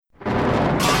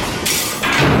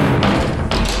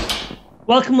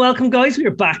Welcome, guys. We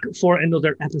are back for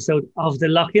another episode of The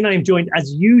Lock-In. I am joined,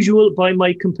 as usual, by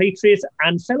my compatriot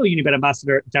and fellow Unibet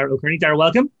ambassador, Dara O'Kearney. Dara,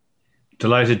 welcome.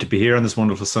 Delighted to be here on this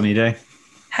wonderful sunny day.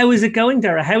 How is it going,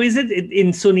 Dara? How is it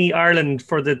in sunny Ireland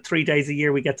for the 3 days a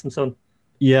year we get some sun?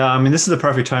 Yeah, I mean, this is the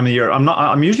perfect time of year.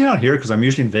 I'm usually not here because I'm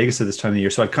usually in Vegas at this time of the year,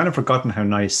 so I'd kind of forgotten how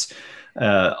nice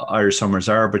Irish summers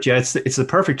are. But yeah, it's the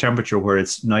perfect temperature where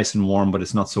it's nice and warm, but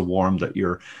it's not so warm that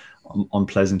you're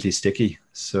unpleasantly sticky.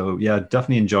 So yeah,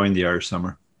 definitely enjoying the Irish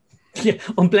summer. Yeah,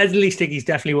 unpleasantly sticky is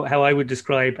definitely how I would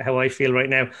describe how I feel right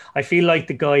now. I feel like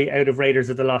the guy out of Raiders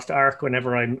of the Lost Ark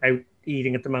whenever I'm out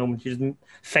eating at the moment, just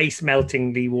face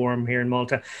meltingly warm here in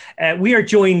Malta. We are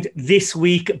joined this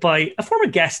week by a former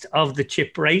guest of the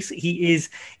Chip Race. He is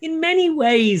in many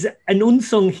ways an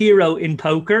unsung hero in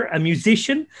poker, a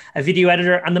musician, a video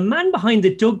editor, and the man behind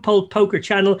the Doug Polk Poker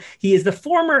channel. He is the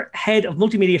former head of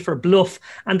multimedia for Bluff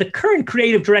and the current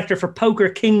creative director for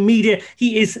PokerKing Media.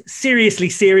 He is seriously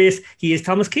serious. He is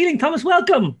Thomas Keeling. Thomas,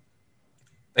 welcome.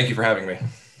 Thank you for having me.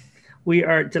 We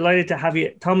are delighted to have you,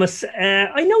 Thomas.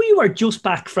 I know you are just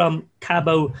back from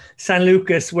Cabo San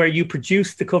Lucas, where you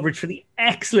produced the coverage for the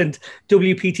excellent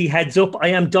WPT Heads-Up. I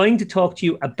am dying to talk to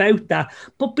you about that.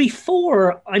 But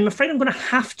before, I'm afraid I'm going to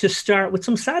have to start with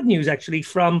some sad news, actually,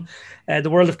 from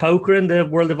the world of poker and the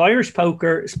world of Irish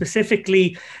poker.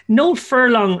 Specifically, Noel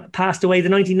Furlong passed away, the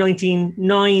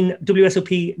 1999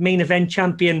 WSOP Main Event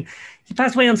champion. He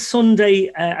passed away on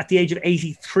Sunday at the age of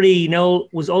 83. Noel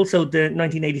was also the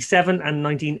 1987 and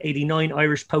 1989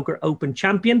 Irish Poker Open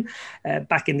champion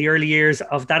back in the early years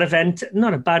of that event.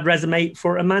 Not a bad resume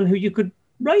for a man who you could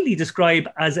rightly describe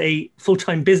as a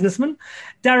full-time businessman.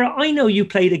 Dara, I know you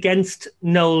played against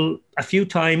Noel a few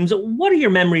times. What are your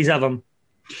memories of him?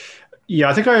 Yeah,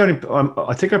 I think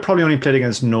I probably only played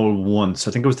against Noel once.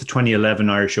 I think it was the 2011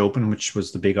 Irish Open, which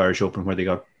was the big Irish Open where they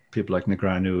got people like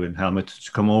Negreanu and Hellmuth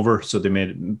to come over. So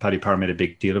Paddy Power made a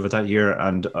big deal of it that year.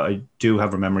 And I do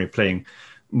have a memory of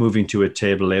moving to a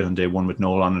table late on day one with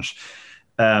Noel on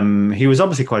it. He was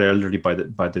obviously quite elderly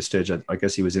by this stage. I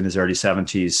guess he was in his early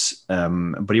 70s.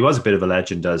 But he was a bit of a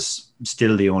legend, as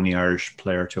still the only Irish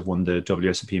player to have won the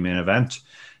WSOP Main Event,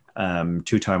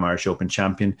 two-time Irish Open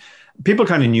champion. People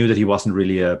kind of knew that he wasn't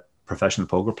really a professional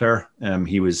poker player.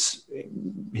 He was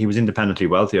independently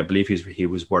wealthy. I believe he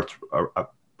was worth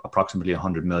approximately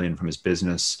 100 million from his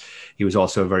business. He was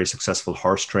also a very successful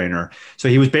horse trainer. So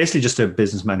he was basically just a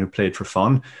businessman who played for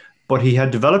fun, but he had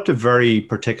developed a very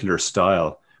particular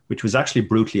style, which was actually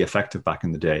brutally effective back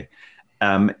in the day.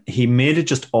 He made it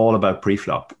just all about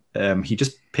pre-flop. He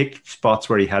just picked spots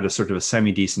where he had a sort of a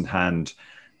semi-decent hand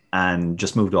and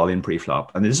just moved all in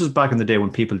pre-flop. And this was back in the day when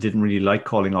people didn't really like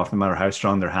calling off no matter how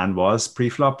strong their hand was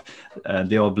pre-flop.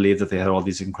 They all believed that they had all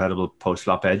these incredible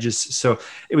post-flop edges. So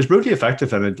it was brutally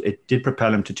effective, and it did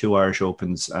propel him to 2 Irish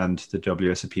Opens and the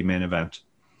WSOP Main Event.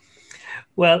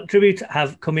 Well, tributes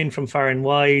have come in from far and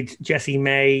wide. Jesse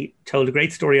May told a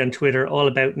great story on Twitter all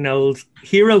about Noel's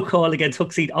hero call against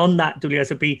Hookseed on that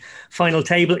WSOP final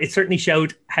table. It certainly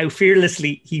showed how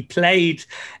fearlessly he played.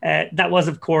 That was,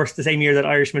 of course, the same year that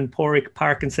Irishmen Porrick,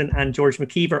 Parkinson and George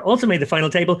McKeever also made the final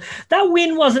table. That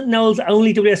win wasn't Noel's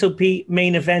only WSOP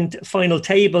Main Event final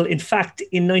table. In fact,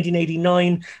 in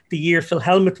 1989, the year Phil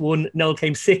Hellmuth won, Noel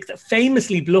came 6th,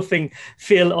 famously bluffing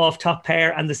Phil off top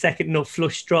pair and the second nut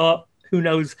flush draw. Who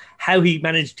knows how he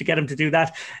managed to get him to do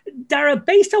that. Dara,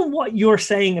 based on what you're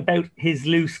saying about his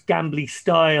loose, gambly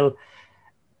style,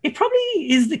 it probably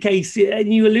is the case,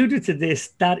 and you alluded to this,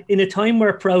 that in a time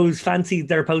where pros fancied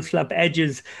their post-flop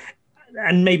edges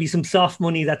and maybe some soft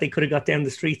money that they could have got down the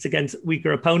streets against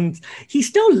weaker opponents, he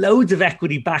still loads of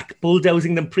equity back,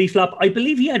 bulldozing them pre-flop. I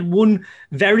believe he had one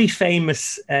very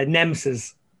famous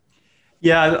nemesis.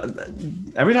 Yeah,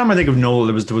 every time I think of Noel,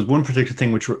 there was one particular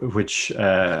thing which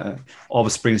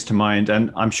always springs to mind, and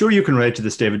I'm sure you can relate to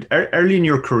this, David. Early in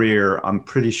your career, I'm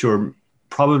pretty sure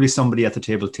probably somebody at the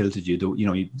table tilted you.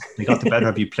 They got the better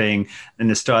of you playing in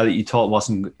a style that you thought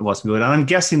wasn't good. And I'm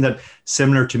guessing that,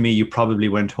 similar to me, you probably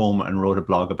went home and wrote a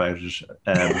blog about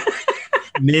it.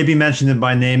 Maybe mentioned them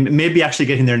by name, maybe actually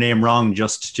getting their name wrong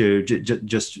just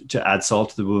to add salt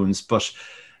to the wounds, but.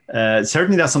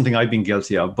 Certainly that's something I've been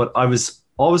guilty of, but I was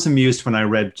always amused when I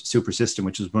read Super System,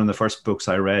 which was one of the first books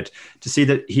I read, to see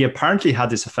that he apparently had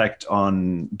this effect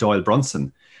on Doyle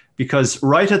Brunson, because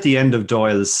right at the end of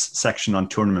Doyle's section on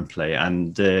tournament play,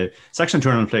 and the section on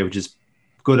tournament play, which is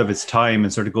good of its time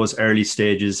and sort of goes early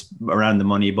stages around the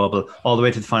money bubble all the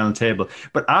way to the final table.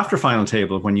 But after final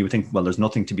table, when you would think, well, there's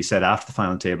nothing to be said after the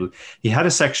final table, he had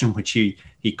a section which he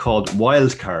called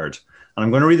Wild Card. And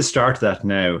I'm going to read the start of that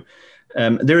now.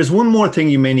 There is one more thing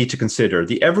you may need to consider.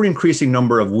 The ever-increasing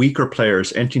number of weaker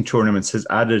players entering tournaments has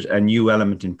added a new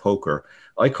element in poker.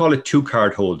 I call it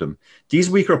two-card hold'em. These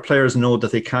weaker players know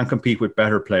that they can't compete with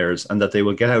better players and that they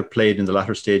will get outplayed in the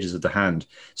latter stages of the hand.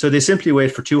 So they simply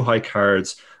wait for two high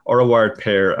cards or a wired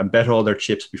pair and bet all their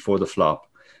chips before the flop.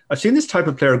 I've seen this type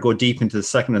of player go deep into the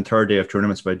second and third day of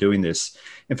tournaments by doing this.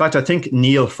 In fact, I think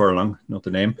Noel Furlong, not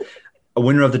the name, a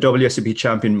winner of the WSOP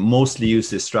champion, mostly used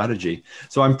this strategy.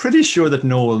 So I'm pretty sure that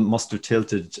Noel must have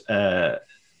tilted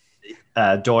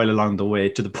Doyle along the way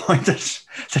to the point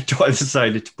that Doyle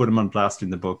decided to put him on blast in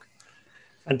the book.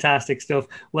 Fantastic stuff.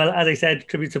 Well, as I said,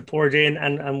 tributes have poured in,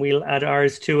 and we'll add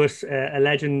ours to it. A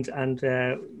legend, and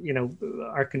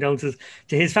our condolences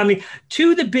to his family.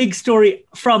 To the big story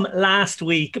from last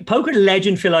week, poker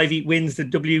legend Phil Ivey wins the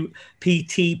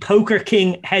WPT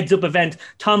PokerKing Heads-Up event.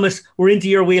 Thomas, we're into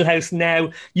your wheelhouse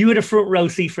now. You had a front row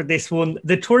seat for this one.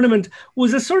 The tournament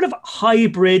was a sort of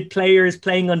hybrid, players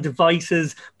playing on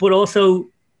devices, but also,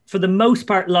 for the most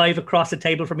part, live across the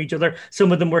table from each other.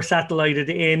 Some of them were satellited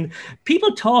in.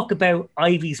 People talk about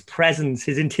Ivey's presence,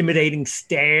 his intimidating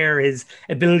stare, his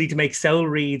ability to make soul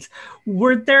reads.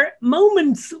 Were there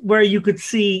moments where you could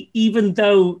see, even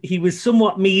though he was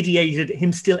somewhat mediated,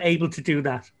 him still able to do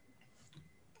that?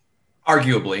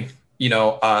 Arguably.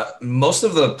 Most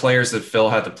of the players that Phil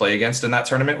had to play against in that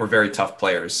tournament were very tough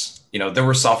players. There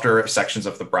were softer sections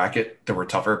of the bracket. There were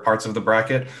tougher parts of the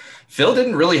bracket. Phil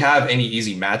didn't really have any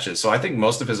easy matches. So I think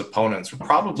most of his opponents were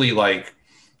probably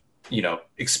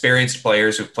experienced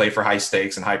players who play for high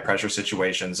stakes and high pressure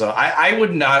situations. So I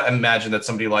would not imagine that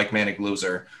somebody like Manic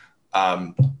Loser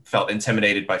felt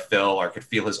intimidated by Phil or could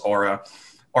feel his aura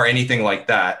or anything like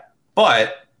that.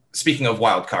 But speaking of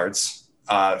wild cards,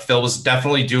 Phil was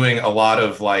definitely doing a lot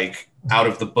of out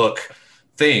of the book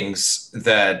things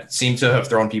that seemed to have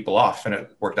thrown people off, and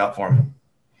it worked out for him.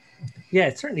 Yeah,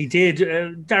 it certainly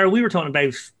did. Dara, we were talking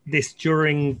about this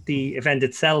during the event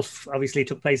itself. Obviously, it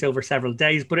took place over several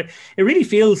days, but it really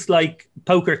feels like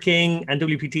PokerKing and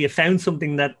WPT have found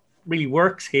something that really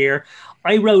works here.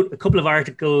 I wrote a couple of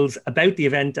articles about the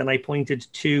event, and I pointed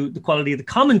to the quality of the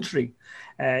commentary.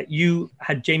 You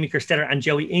had Jamie Kerstetter and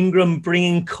Joe Ingram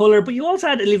bringing colour, but you also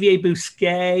had Olivier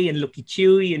Bousquet and Lucky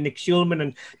Chewy and Nick Schulman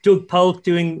and Doug Polk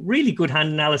doing really good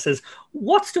hand analysis.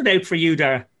 What stood out for you,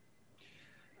 Dara?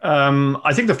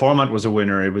 I think the format was a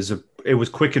winner. It was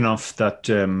quick enough that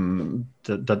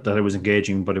that it was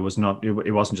engaging, but it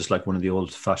wasn't just like one of the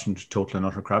old-fashioned total and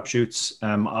utter crapshoots.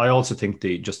 I also think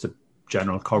the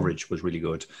general coverage was really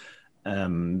good.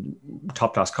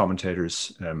 Top-class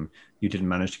commentators. You didn't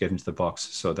manage to get into the box,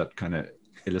 so that kind of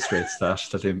illustrates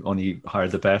that they only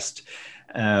hired the best.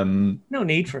 No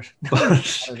need for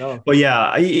it. But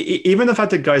yeah, even the fact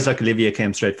that guys like Olivier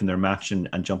came straight from their match and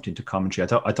jumped into commentary,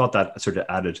 I thought that sort of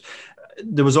added.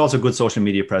 There was also good social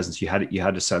media presence. You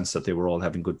had a sense that they were all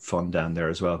having good fun down there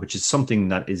as well, which is something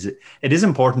that it is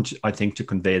important, I think, to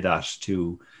convey that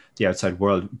to the outside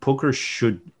world. Poker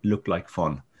should look like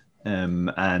fun,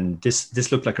 and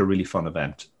this looked like a really fun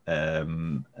event.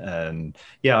 And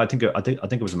yeah, I think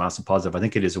it was a massive positive. I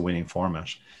think it is a winning format.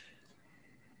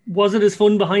 Was it as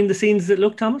fun behind the scenes as it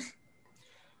looked, Thomas?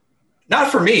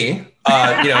 Not for me.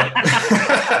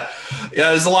 Yeah,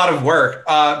 there's a lot of work.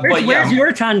 Where's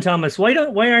your tan, Thomas? Why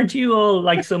aren't you all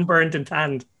like sunburnt and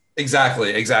tanned?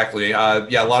 Exactly.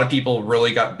 Yeah, a lot of people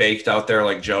really got baked out there,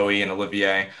 like Joey and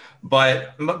Olivier.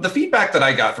 But the feedback that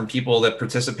I got from people that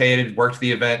participated, worked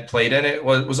the event, played in it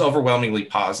was overwhelmingly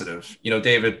positive.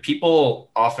 David,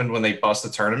 people often when they bust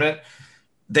a tournament,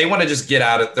 they want to just get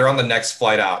out of. They're on the next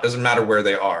flight out. Doesn't matter where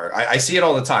they are. I see it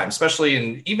all the time,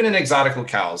 especially even in exotic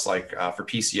locales like for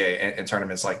PCA and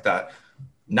tournaments like that.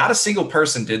 Not a single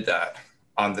person did that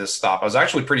on this stop. I was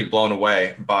actually pretty blown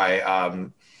away by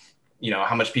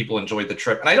how much people enjoyed the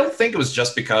trip, and I don't think it was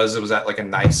just because it was at like a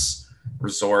nice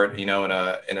resort, in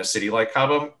a city like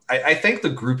Cabo. I think the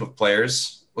group of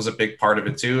players was a big part of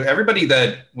it too. Everybody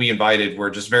that we invited were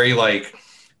just very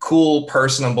cool,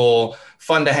 personable,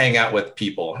 fun to hang out with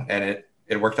people, and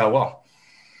it worked out well.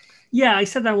 Yeah, I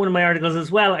said that in one of my articles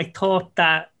as well. I thought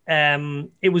that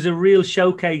it was a real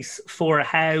showcase for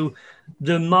how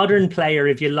the modern player,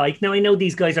 if you like. Now, I know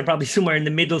these guys are probably somewhere in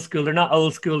the middle school. They're not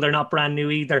old school. They're not brand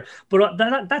new either. But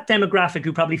that demographic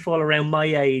who probably fall around my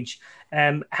age,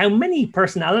 how many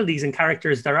personalities and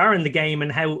characters there are in the game,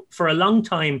 and how for a long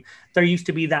time there used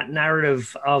to be that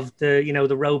narrative of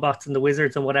the robots and the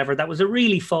wizards and whatever. That was a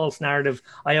really false narrative,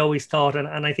 I always thought.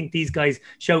 And I think these guys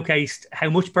showcased how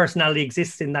much personality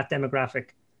exists in that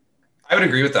demographic. I would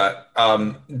agree with that.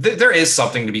 There is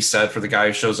something to be said for the guy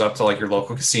who shows up to like your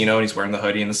local casino and he's wearing the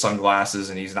hoodie and the sunglasses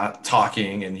and he's not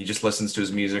talking and he just listens to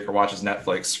his music or watches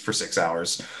Netflix for 6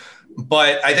 hours.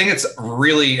 But I think it's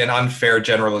really an unfair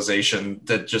generalization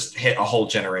that just hit a whole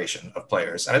generation of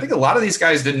players. And I think a lot of these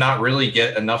guys did not really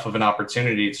get enough of an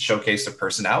opportunity to showcase their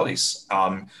personalities.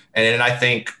 And I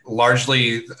think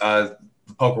largely the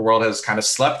poker world has kind of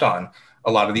slept on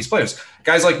a lot of these players.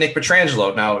 Guys like Nick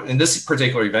Petrangelo. Now, in this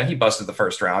particular event, he busted the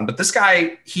first round, but this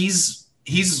guy, he's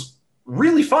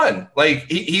really fun. Like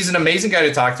he's an amazing guy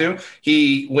to talk to.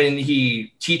 When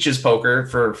he teaches poker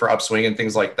for Upswing and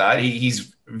things like that,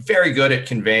 he's very good at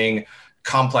conveying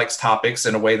complex topics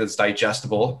in a way that's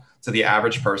digestible to the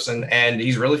average person. And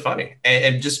he's really funny.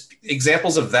 And just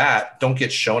examples of that don't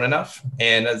get shown enough.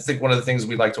 And I think one of the things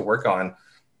we like to work on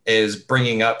is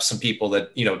bringing up some people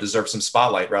that, deserve some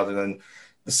spotlight rather than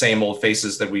the same old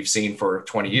faces that we've seen for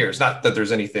 20 years. Not that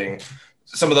there's anything,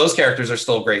 some of those characters are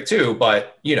still great too,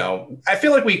 but I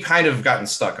feel like we kind of gotten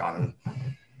stuck on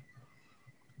them.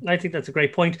 I think that's a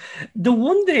great point. The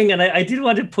one thing, and I did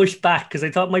want to push back because I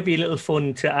thought it might be a little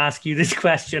fun to ask you this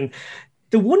question.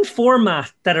 The one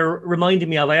format that it reminded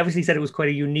me of, I obviously said it was quite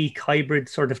a unique hybrid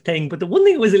sort of thing, but the one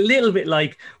thing it was a little bit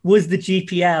like was the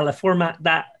GPL, a format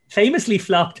that famously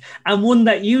flopped and one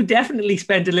that you definitely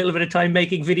spent a little bit of time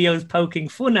making videos poking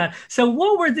fun at. So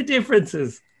what were the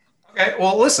differences? Okay,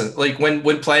 well, listen, like when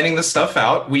planning this stuff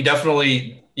out, we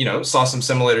definitely, saw some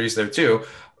similarities there too.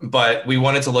 But we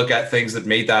wanted to look at things that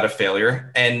made that a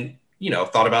failure and,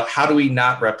 thought about how do we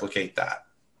not replicate that?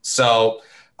 So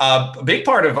a big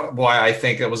part of why I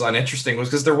think it was uninteresting was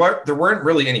because there weren't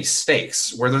really any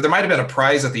stakes where there might have been a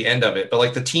prize at the end of it. But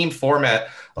like the team format,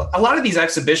 a lot of these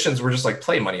exhibitions were just like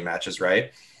play money matches,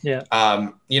 right? Yeah.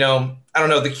 I don't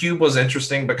know. The cube was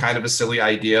interesting, but kind of a silly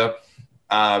idea.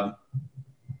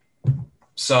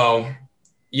 So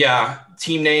yeah,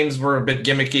 team names were a bit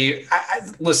gimmicky.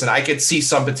 Listen, I could see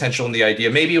some potential in the idea.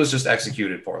 Maybe it was just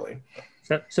executed poorly.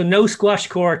 So no squash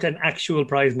court and actual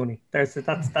prize money. That's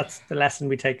the lesson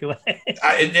we take away.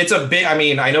 It's a big. I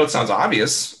mean, I know it sounds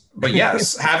obvious, but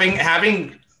yes,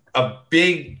 having a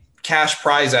big cash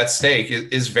prize at stake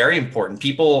is very important.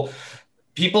 People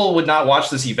would not watch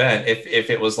this event if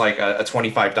it was like a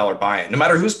 $25 buy-in, no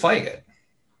matter who's playing it.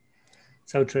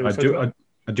 So true.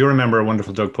 I do remember a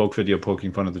wonderful Doug Polk video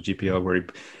poking fun at the GPO where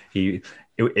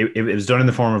it was done in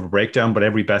the form of a breakdown, but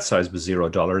every bet size was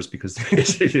 $0 because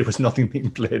it was nothing being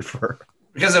played for.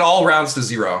 Because it all rounds to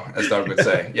zero, as Doug would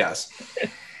say. Yes.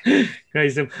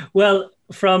 Crazy. Well,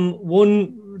 from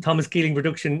one Thomas Keeling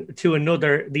production to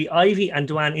another, the Ivey and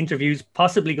Dwan interviews,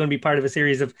 possibly going to be part of a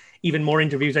series of even more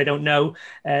interviews, I don't know.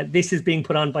 This is being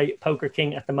put on by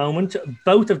PokerKing at the moment.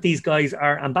 Both of these guys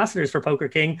are ambassadors for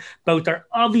PokerKing. Both are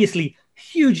obviously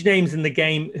huge names in the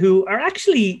game who are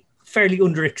actually fairly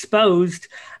underexposed.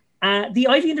 The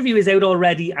Ivey interview is out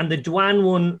already, and the Dwan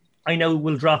one I know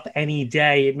will drop any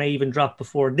day. It may even drop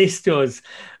before this does.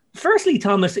 Firstly,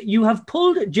 Thomas, you have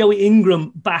pulled Joe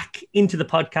Ingram back into the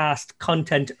podcast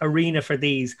content arena for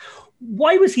these.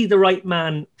 Why was he the right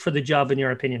man for the job, in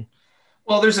your opinion?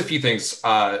 Well, there's a few things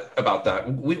about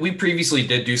that. We previously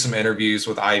did do some interviews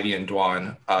with Ivey and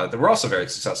Dwan that were also very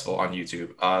successful on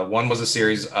YouTube. One was a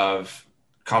series of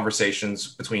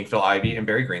conversations between Phil Ivey and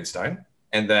Barry Greenstein.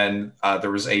 And then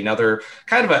there was another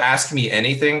kind of a Ask Me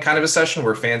Anything kind of a session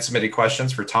where fans submitted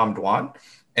questions for Tom Dwan.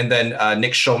 And then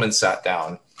Nick Schulman sat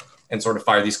down and sort of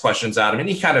fired these questions at him. And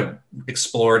he kind of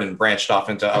explored and branched off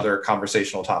into other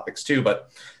conversational topics too. But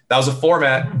that was a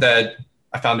format that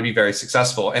I found to be very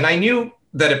successful. And I knew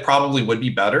that it probably would be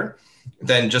better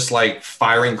than just like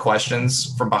firing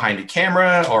questions from behind a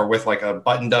camera or with like a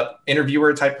buttoned up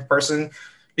interviewer type of person,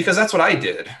 because that's what I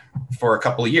did for a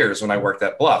couple of years when I worked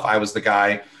at Bluff. I was the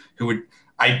guy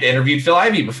I interviewed Phil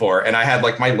Ivey before, and I had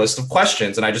like my list of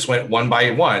questions and I just went one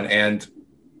by one. And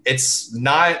it's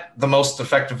not the most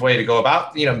effective way to go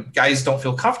about, guys don't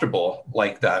feel comfortable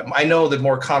like that. I know that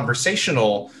more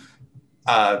conversational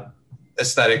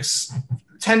aesthetics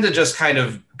tend to just kind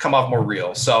of come off more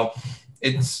real. So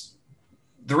it's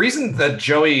the reason that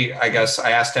Joey, I guess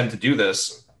I asked him to do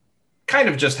this, kind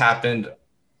of just happened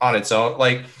on its own.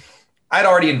 Like I'd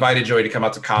already invited Joey to come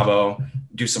out to Cabo,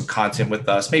 do some content with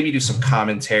us, maybe do some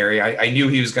commentary. I knew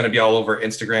he was going to be all over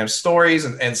Instagram stories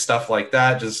and stuff like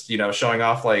that. Just, showing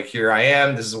off like, here I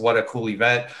am, this is what a cool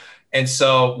event. And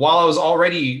so while I was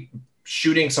already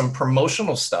shooting some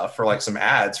promotional stuff for like some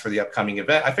ads for the upcoming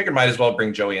event, I figured might as well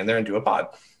bring Joey in there and do a pod.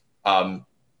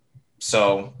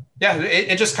 So yeah,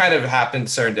 it just kind of happened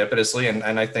serendipitously.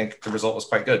 And I think the result was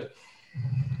quite good.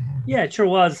 Yeah, it sure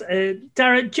was.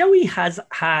 Dara, Joey has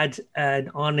had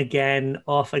an on again,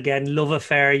 off again love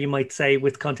affair, you might say,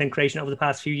 with content creation over the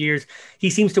past few years. He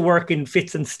seems to work in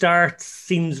fits and starts,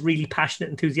 seems really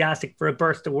passionate, enthusiastic for a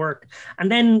burst of work,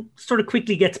 and then sort of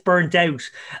quickly gets burnt out.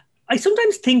 I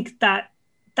sometimes think that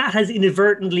that has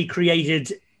inadvertently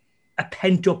created a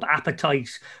pent up appetite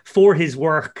for his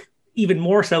work, even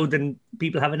more so than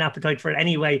people have an appetite for it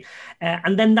anyway.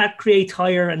 And then that creates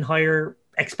higher and higher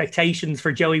expectations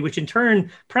for Joey, which in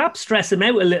turn perhaps stress him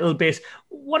out a little bit.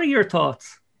 What are your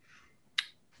thoughts?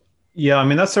 Yeah, I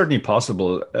mean, that's certainly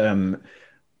possible.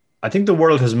 I think the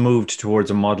world has moved towards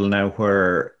a model now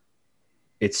where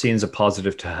it seems a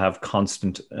positive to have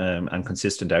constant and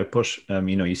consistent output.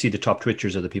 You see the top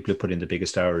Twitchers are the people who put in the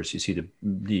biggest hours. You see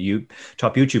the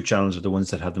top YouTube channels are the ones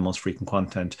that have the most frequent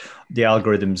content. The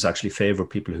algorithms actually favor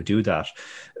people who do that.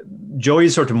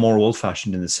 Joey's sort of more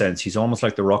old-fashioned in the sense he's almost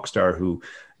like the rock star who,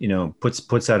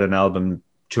 puts out an album,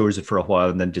 tours it for a while,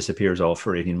 and then disappears off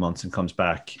for 18 months and comes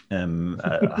back,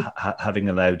 having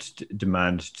allowed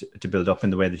demand to build up in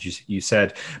the way that you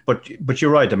said. But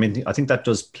you're right. I mean, I think that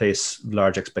does place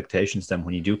large expectations then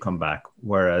when you do come back.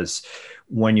 Whereas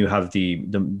when you have the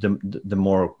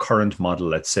more current model,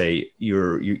 let's say,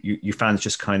 your fans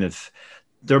just kind of,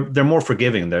 they're more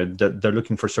forgiving. They're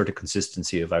looking for sort of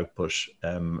consistency of output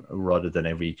rather than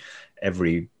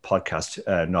every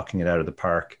podcast knocking it out of the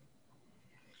park.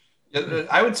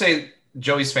 I would say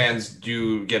Joey's fans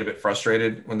do get a bit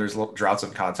frustrated when there's droughts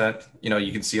of content.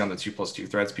 You can see on the 2+2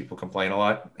 threads, people complain a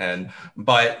lot.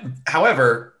 But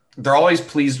however, they're always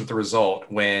pleased with the result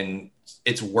when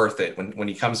it's worth it, when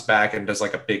he comes back and does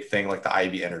like a big thing like the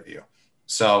Ivey interview.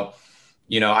 So,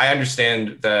 I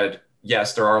understand that,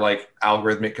 yes, there are like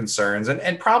algorithmic concerns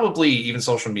and probably even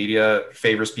social media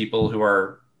favors people who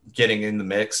are getting in the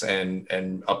mix and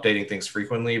updating things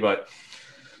frequently. But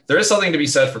there is something to be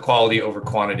said for quality over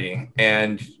quantity.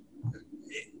 And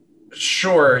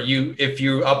sure, if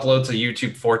you upload to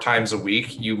YouTube 4 times a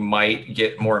week, you might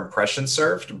get more impressions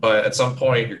served, but at some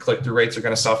point your click-through rates are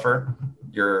going to suffer.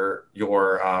 Your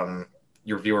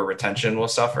viewer retention will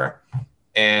suffer.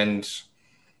 And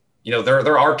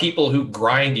there are people who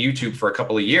grind YouTube for a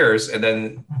couple of years and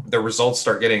then the results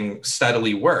start getting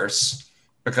steadily worse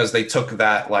because they took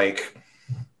that like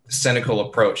cynical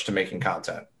approach to making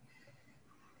content.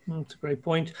 That's a great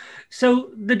point. So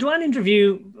the Dwan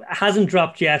interview hasn't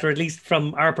dropped yet, or at least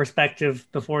from our perspective,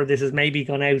 before this has maybe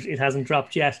gone out, it hasn't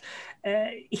dropped yet.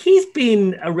 He's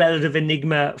been a relative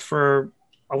enigma for,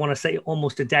 I want to say,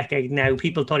 almost a decade now.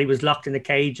 People thought he was locked in a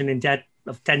cage and in debt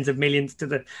of tens of millions to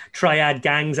the triad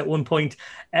gangs at one point.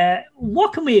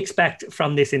 What can we expect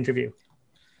from this interview?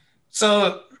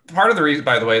 So part of the reason,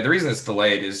 by the way, the reason it's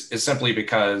delayed is simply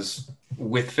because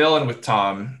with Phil and with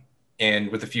Tom and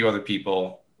with a few other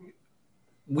people,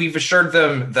 we've assured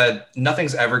them that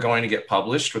nothing's ever going to get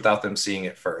published without them seeing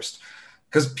it first.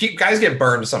 Because guys get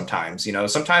burned sometimes.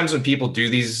 Sometimes when people do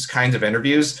these kinds of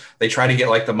interviews, they try to get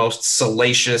like the most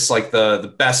salacious, like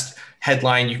the best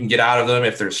headline you can get out of them.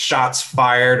 If there's shots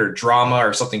fired or drama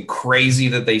or something crazy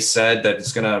that they said that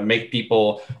is going to make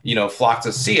people, flock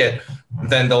to see it,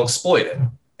 then they'll exploit it.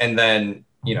 And then,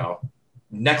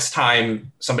 next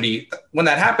time when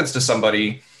that happens to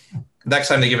somebody, next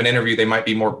time they give an interview, they might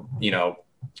be more,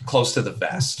 close to the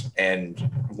vest and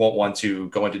won't want to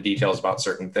go into details about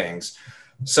certain things.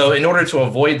 So in order to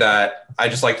avoid that, I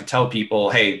just like to tell people,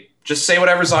 hey, just say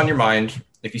whatever's on your mind.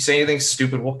 If you say anything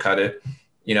stupid, we'll cut it.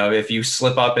 If you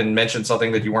slip up and mention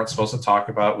something that you weren't supposed to talk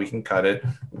about, we can cut it.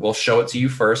 We'll show it to you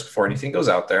first before anything goes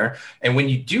out there. And when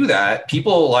you do that,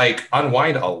 people like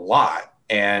unwind a lot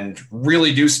and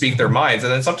really do speak their minds.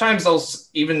 And then sometimes they'll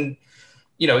even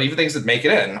things that make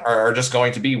it in are just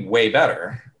going to be way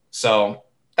better. So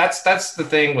that's the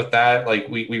thing with that. Like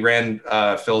we ran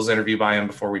Phil's interview by him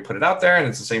before we put it out there, and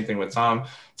it's the same thing with Tom.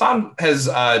 Tom has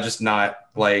just not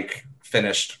like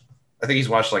finished. I think he's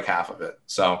watched like half of it.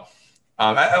 So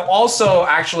I also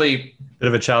actually bit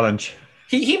of a challenge.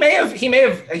 He may have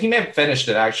finished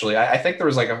it actually. I think there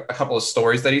was like a couple of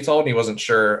stories that he told, and he wasn't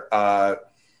sure.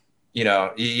 You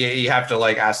have to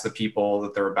like ask the people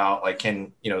that they're about, like,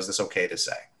 is this okay to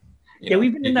say?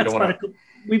 We've been in that spot.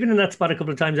 We've been in that spot a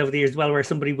couple of times over the years as well, where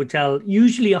somebody would tell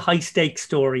usually a high stakes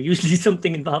story, usually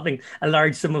something involving a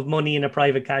large sum of money in a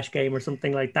private cash game or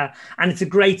something like that. And it's a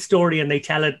great story and they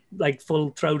tell it like full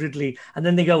throatedly. And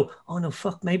then they go, oh no,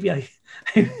 fuck, maybe I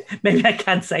maybe I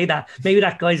can't say that. Maybe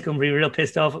that guy's going to be real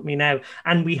pissed off at me now.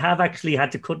 And we have actually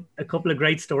had to cut a couple of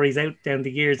great stories out down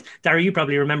the years. Dara, you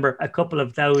probably remember a couple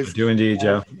of those. I do indeed,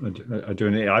 yeah. I do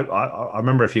indeed. I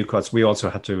remember a few cuts. We also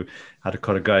had to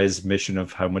cut a guy's admission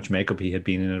of how much makeup he had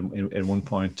been in at one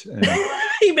point.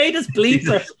 He made us bleed.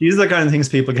 These are the kind of things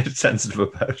people get sensitive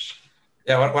about.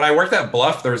 Yeah, when I worked at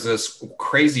Bluff, there was this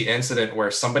crazy incident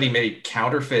where somebody made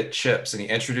counterfeit chips and he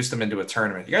introduced them into a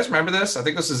tournament. You guys remember this? I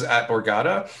think this is at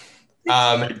Borgata.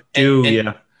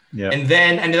 Yeah. And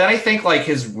then I think like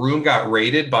his room got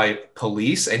raided by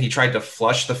police and he tried to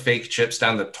flush the fake chips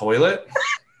down the toilet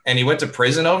and he went to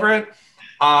prison over it.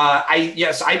 I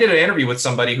did an interview with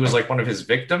somebody who was like one of his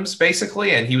victims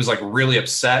basically, and he was like really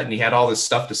upset and he had all this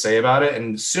stuff to say about it.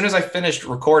 And as soon as I finished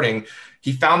recording,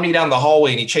 he found me down the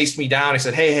hallway and he chased me down. He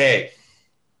said, hey,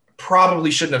 probably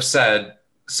shouldn't have said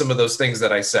some of those things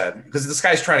that I said because this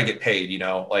guy's trying to get paid,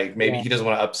 like maybe he doesn't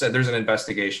want to upset. There's an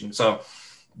investigation. So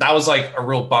that was like a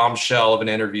real bombshell of an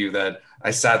interview that I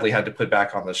sadly had to put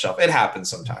back on the shelf. It happens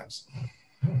sometimes.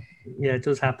 Yeah, it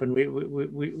does happen.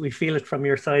 We feel it from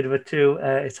your side of it too.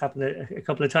 It's happened a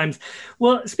couple of times.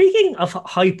 Well, speaking of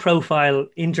high-profile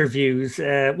interviews,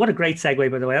 what a great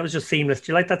segue, by the way. That was just seamless.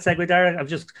 Do you like that segue, Dara?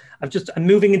 I'm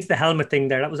moving into the helmet thing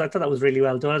there. I thought that was really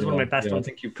well done. That was one of my best ones. I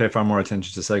think you pay far more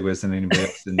attention to segues than anybody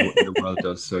else in the world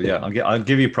does. So yeah, I'll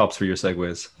give you props for your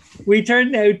segues. We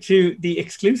turn now to the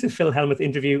exclusive Phil Hellmuth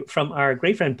interview from our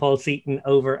great friend Paul Seaton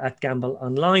over at Gamble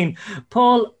Online.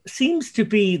 Paul seems to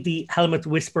be the Hellmuth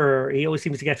whisperer. He always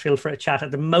seems to get Phil for a chat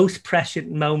at the most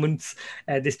prescient moments.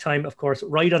 This time, of course,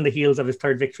 right on the heels of his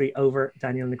third victory over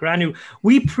Daniel Negreanu.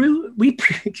 We previewed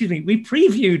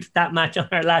that match on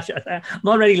our last show. I'm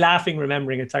already laughing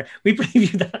remembering it. Sorry. We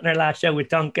previewed that on our last show with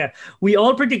Tonka. We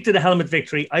all predicted a Hellmuth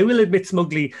victory. I will admit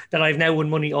smugly that I've now won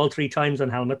money all 3 times on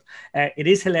Hellmuth. It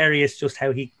is hilarious just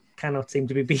how he cannot seem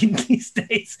to be beaten these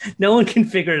days. No one can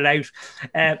figure it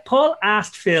out. Paul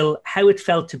asked Phil how it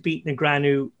felt to beat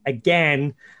Negreanu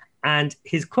again, and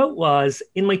his quote was,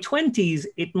 "In my 20s,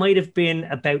 it might have been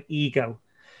about ego.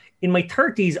 In my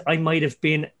 30s, I might have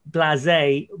been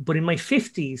blasé, but in my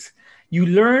 50s, you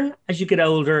learn as you get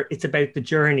older, it's about the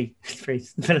journey." It's very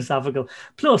philosophical.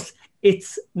 Plus,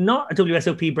 it's not a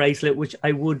WSOP bracelet, which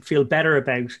I would feel better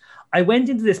about. I went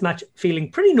into this match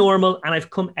feeling pretty normal, and I've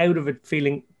come out of it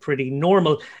feeling pretty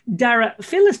normal. Dara,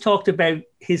 Phil has talked about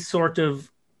his sort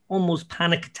of almost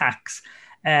panic attacks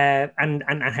and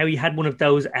how he had one of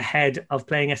those ahead of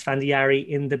playing Esfandiari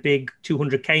in the big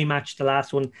 200K match, the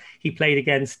last one he played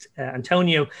against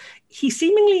Antonio. He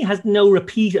seemingly has no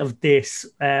repeat of this.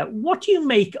 What do you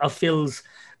make of Phil's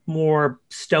more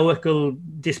stoical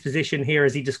disposition here,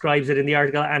 as he describes it in the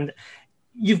article? And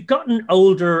you've gotten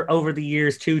older over the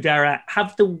years too, Dara.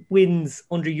 Have the wins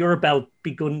under your belt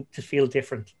begun to feel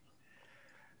different?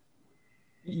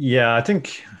 Yeah, I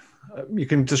think you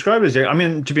can describe it as, I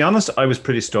mean, to be honest, I was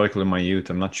pretty stoical in my youth.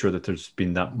 I'm not sure that there's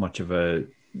been that much of a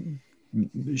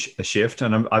shift.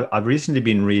 And I've recently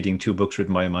been reading 2 books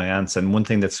written by my aunts. And one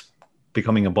thing that's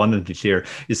becoming abundantly clear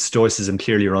is stoicism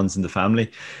clearly runs in the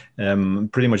family.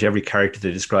 Pretty much every character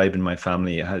they describe in my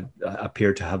family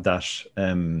appeared to have that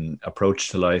approach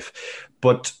to life.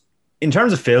 But in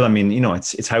terms of Phil, I mean,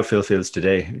 it's how Phil feels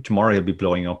today. Tomorrow he'll be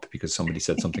blowing up because somebody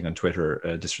said something on Twitter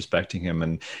disrespecting him,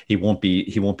 and he won't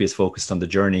be as focused on the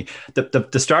journey.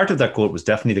 The start of that quote was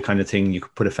definitely the kind of thing you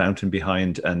could put a fountain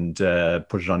behind and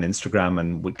put it on Instagram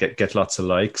and would get lots of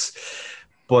likes.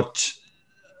 But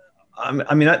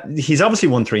I mean, he's obviously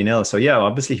won 3-0, so yeah,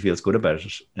 obviously he feels good about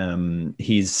it.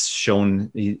 He's shown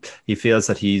he feels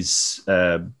that he's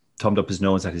thumbed up his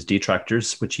nose at his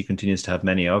detractors, which he continues to have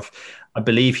many of. I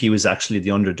believe he was actually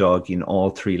the underdog in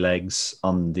all 3 legs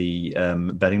on the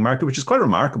betting market, which is quite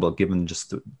remarkable given just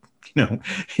the,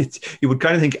 you would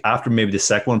kind of think after maybe the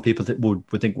second one, people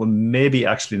would think, well, maybe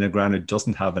actually Negreanu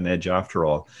doesn't have an edge after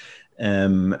all.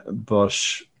 But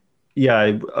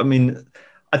yeah, I mean,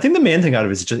 I think the main thing out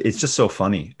of it is it's just so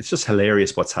funny. It's just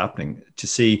hilarious what's happening to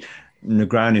see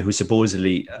Negreanu, who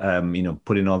supposedly,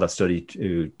 put in all that study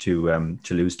to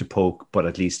lose to Poke, but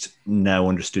at least now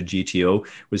understood GTO,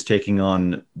 was taking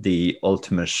on the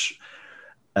ultimate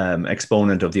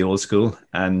exponent of the old school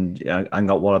and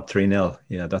got walloped 3-0.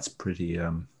 Yeah, that's pretty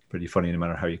funny, no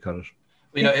matter how you cut it.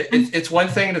 It's one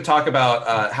thing to talk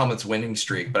about Hellmuth's winning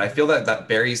streak, but I feel that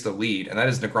buries the lead, and that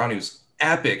is Negreanu's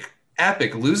epic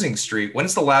losing streak.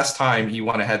 When's the last time he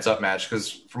won a heads-up match? Because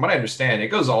from what I understand, it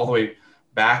goes all the way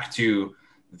back to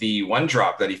the one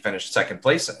drop that he finished second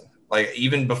place in. Like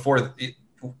even before,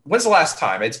 when's the last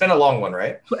time? It's been a long one,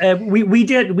 right? We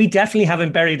definitely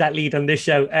haven't buried that lead on this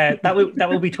show. That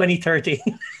will be 2030.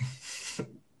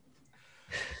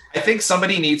 I think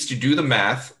somebody needs to do the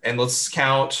math, and let's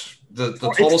count the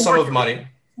total sum of money.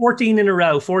 14 in a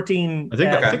row. 14. I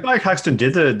think Mike Haxton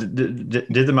did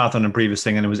the math on a previous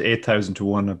thing, and it was 8,000 to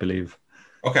 1, I believe.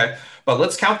 Okay, but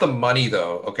let's count the money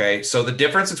though. Okay, so the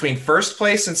difference between first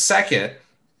place and second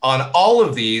on all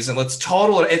of these, and let's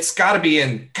total it. It's got to be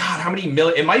in, God, how many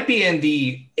million? It might be in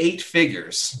the 8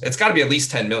 figures. It's got to be at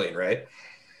least 10 million, right?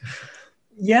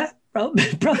 Yeah,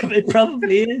 it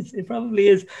probably is. It probably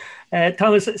is.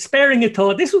 Thomas, sparing a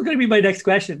thought. This was going to be my next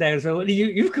question now. So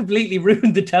you've completely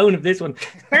ruined the tone of this one.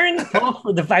 Sparing a thought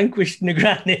for the vanquished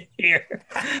Negreanu here.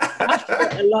 After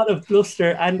a lot of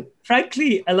bluster and,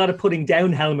 frankly, a lot of putting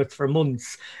down Hellmuth for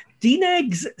months,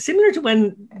 D-Negs, similar to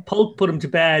when Polk put him to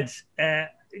bed,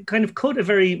 kind of cut a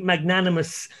very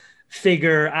magnanimous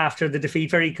figure after the defeat,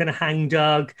 very kind of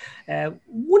hangdog.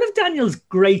 One of Daniel's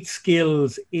great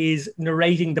skills is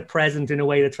narrating the present in a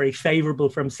way that's very favourable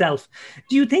for himself.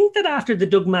 Do you think that after the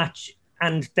Doug match,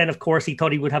 and then of course he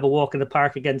thought he would have a walk in the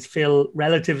park against Phil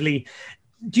relatively,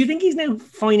 do you think he's now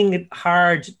finding it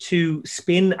hard to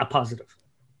spin a positive?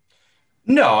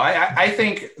 No, I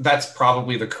think that's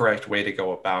probably the correct way to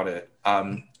go about it.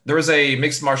 There was a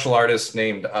mixed martial artist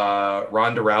named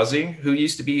Ronda Rousey who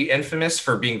used to be infamous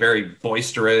for being very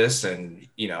boisterous and,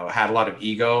 had a lot of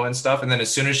ego and stuff. And then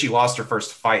as soon as she lost her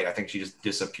first fight, I think she just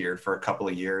disappeared for a couple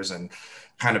of years and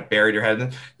kind of buried her head.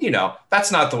 And,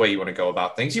 that's not the way you want to go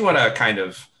about things. You want to kind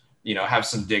of, have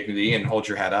some dignity and hold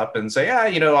your head up and say,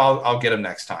 I'll get him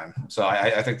next time. So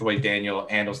I think the way Daniel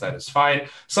handles that is fine.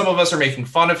 Some of us are making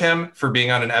fun of him for being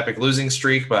on an epic losing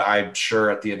streak, but I'm sure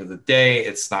at the end of the day,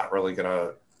 it's not really going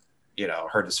to,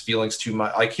 hurt his feelings too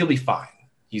much. Like, he'll be fine.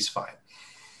 He's fine.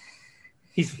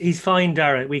 He's fine,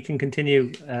 Dara. We can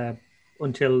continue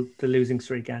until the losing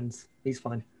streak ends. He's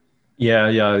fine. Yeah.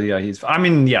 I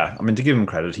mean, to give him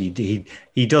credit,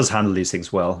 he does handle these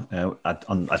things well,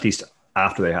 at least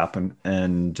after they happen.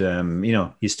 And,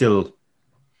 he's still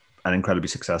an incredibly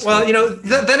successful. Well,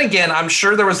 then again, I'm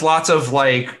sure there was lots of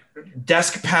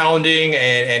desk pounding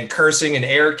and cursing and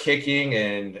air kicking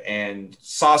and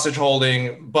sausage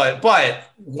holding. But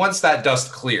once that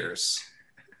dust clears,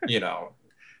 head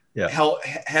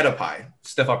up high,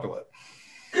 stiff upper lip.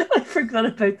 I forgot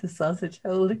about the sausage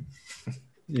holding.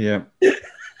 Yeah.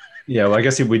 Yeah, well, I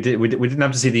guess we didn't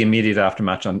have to see the immediate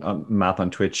aftermatch on map on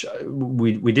Twitch.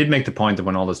 We did make the point that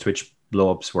when all those Twitch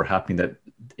blow-ups were happening, that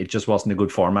it just wasn't a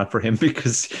good format for him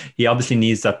because he obviously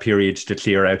needs that period to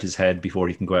clear out his head before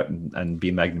he can go out and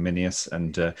be magnanimous,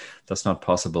 and that's not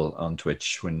possible on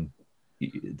Twitch when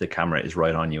the camera is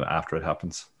right on you after it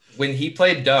happens. When he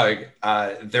played Doug,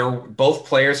 both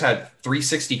players had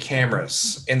 360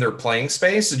 cameras in their playing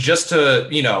space just to,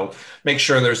 make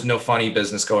sure there's no funny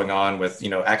business going on with,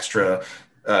 extra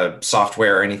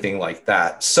software or anything like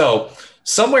that. So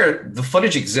somewhere the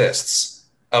footage exists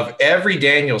of every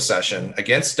Daniel session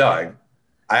against Doug.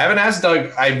 I haven't asked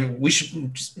Doug.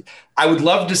 I would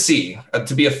love to see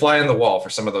to be a fly on the wall for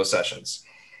some of those sessions.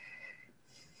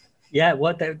 Yeah,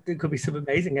 there could be some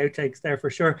amazing outtakes there for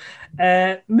sure.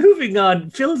 Moving on,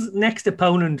 Phil's next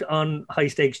opponent on High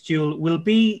Stakes Duel will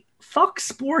be Fox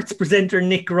Sports presenter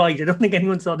Nick Wright. I don't think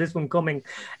anyone saw this one coming.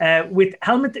 With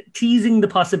Hellmuth teasing the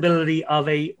possibility of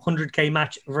a 100K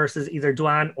match versus either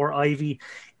Dwan or Ivey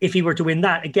if he were to win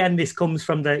that. Again, this comes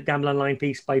from the Gamble Online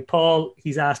piece by Paul.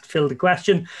 He's asked Phil the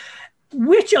question.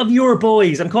 Which of your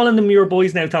boys, I'm calling them your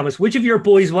boys now, Thomas, which of your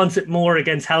boys wants it more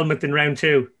against Hellmuth in round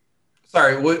 2?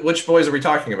 Sorry, which boys are we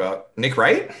talking about? Nick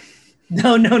Wright?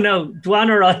 No. Dwan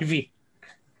or Ivey?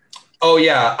 Oh,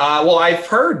 yeah. Well, I've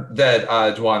heard that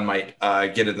Dwan might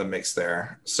get in the mix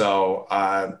there. So,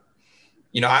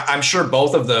 I'm sure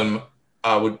both of them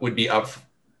would be up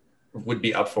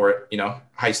for it.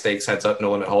 High stakes, heads up,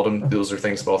 no limit hold'em. Those are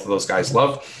things both of those guys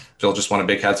love. Phil just won a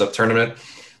big heads up tournament.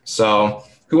 So,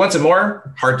 who wants it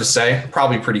more? Hard to say.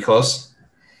 Probably pretty close.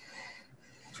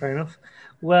 Fair enough.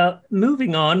 Well,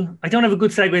 moving on. I don't have a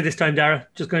good segue this time, Dara.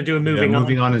 Just going to do a moving on.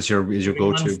 Moving on is your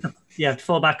go-to. Yeah, to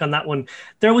fall back on that one.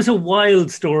 There was a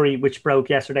wild story which broke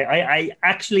yesterday. I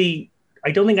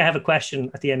don't think I have a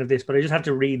question at the end of this, but I just have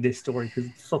to read this story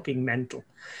because it's fucking mental.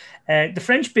 The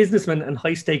French businessman and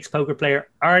high-stakes poker player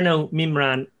Arnaud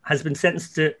Mimran has been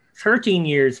sentenced to 13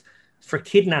 years for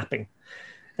kidnapping.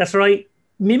 That's right.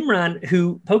 Mimran,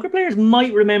 who poker players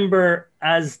might remember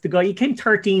as the guy, he came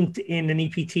 13th in an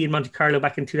EPT in Monte Carlo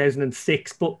back in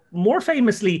 2006, but more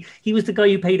famously, he was the guy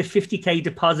who paid a 50k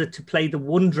deposit to play the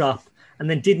one drop and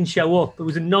then didn't show up. It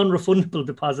was a non-refundable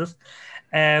deposit.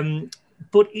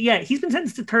 But yeah, he's been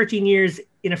sentenced to 13 years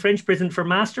in a French prison for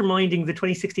masterminding the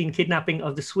 2016 kidnapping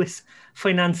of the Swiss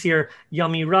financier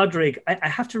Yomi Rodrigue. I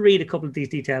have to read a couple of these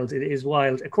details. It is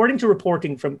wild. According to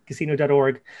reporting from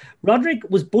casino.org, Rodrigue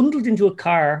was bundled into a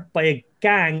car by a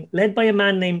gang led by a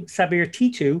man named Sabir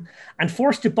Titu and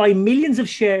forced to buy millions of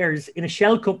shares in a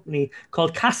shell company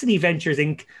called Cassidy Ventures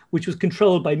Inc., which was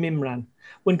controlled by Mimran.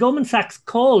 When Goldman Sachs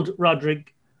called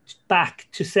Rodrigue back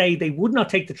to say they would not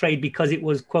take the trade because it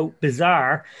was, quote,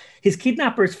 bizarre, his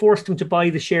kidnappers forced him to buy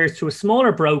the shares through a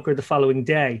smaller broker the following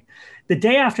day. The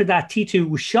day after that, T2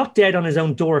 was shot dead on his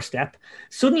own doorstep.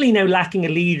 Suddenly now lacking a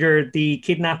leader, the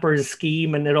kidnappers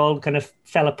scheme and it all kind of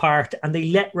fell apart and they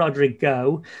let Rodrigue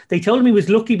go. They told him he was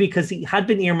lucky because he had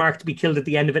been earmarked to be killed at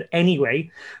the end of it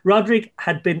anyway. Rodrigue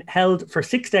had been held for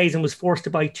 6 days and was forced to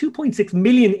buy 2.6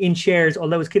 million in shares,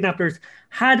 although his kidnappers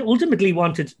had ultimately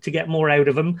wanted to get more out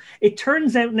of him. It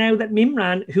turns out now that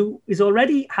Mimran, who is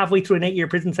already halfway through an 8-year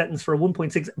prison sentence for a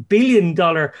 $1.6 billion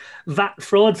VAT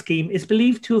fraud scheme, is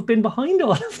believed to have been behind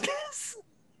all of this.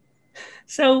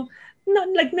 So,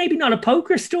 maybe not a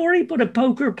poker story, but a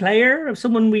poker player of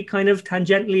someone we kind of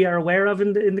tangentially are aware of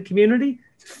in the community.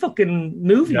 It's a fucking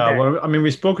movie. Yeah, there. well, I mean,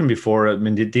 we've spoken before. I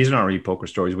mean, these are not really poker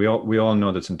stories. We all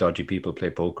know that some dodgy people play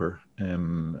poker,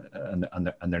 and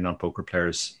they're not poker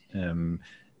players.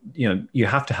 You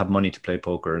have to have money to play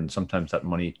poker, and sometimes that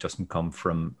money doesn't come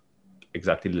from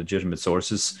exactly legitimate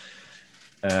sources.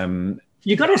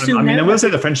 You got to assume. I mean, I will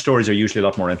say the French stories are usually a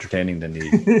lot more entertaining than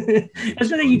the.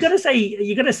 You got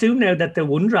to assume now that the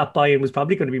one drop buy-in was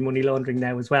probably going to be money laundering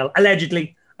now as well.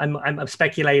 Allegedly, I'm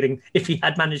speculating if he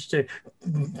had managed to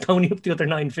pony up the other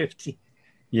 950.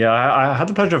 Yeah, I had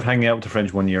the pleasure of hanging out with the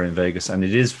French one year in Vegas, and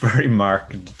it is very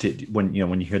marked when you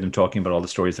hear them talking about all the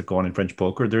stories that go on in French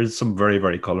poker. There is some very,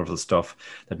 very colourful stuff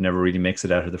that never really makes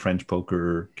it out of the French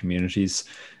poker communities.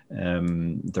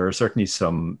 There are certainly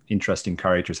some interesting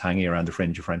characters hanging around the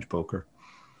fringe of French poker.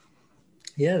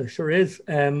 Yeah, there sure is.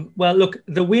 Well, look,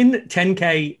 the Win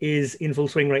 10K is in full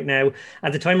swing right now.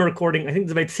 At the time of recording, I think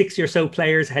there's about 60 or so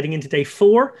players heading into day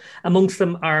 4. Amongst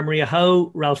them are Maria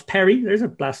Ho, Ralph Perry, there's a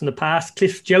blast in the past,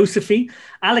 Cliff Josephy,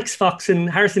 Alex Foxen,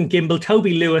 Harrison Gimble,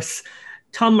 Toby Lewis,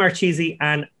 Tom Marchese,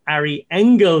 and Ari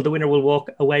Engel. The winner will walk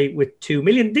away with 2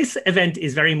 million. This event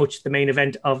is very much the main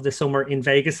event of the summer in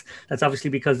Vegas. That's obviously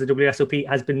because the WSOP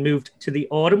has been moved to the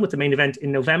autumn with the main event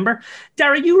in November.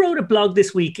 Dara, you wrote a blog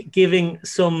this week giving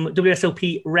some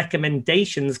WSOP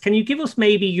recommendations. Can you give us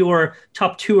maybe your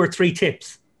top 2 or 3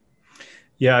 tips?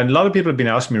 Yeah, and a lot of people have been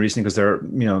asking me recently because there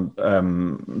are,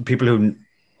 people who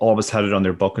always had it on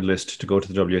their bucket list to go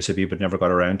to the WSOP but never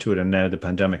got around to it, and now the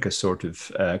pandemic has sort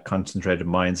of concentrated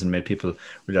minds and made people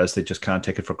realize they just can't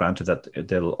take it for granted that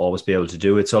they'll always be able to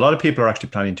do it. So a lot of people are actually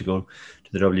planning to go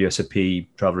to the WSOP,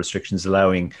 travel restrictions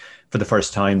allowing for the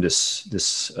first time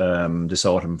this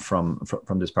autumn from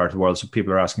this part of the world. So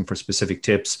people are asking for specific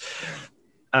tips.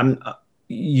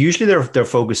 Usually they're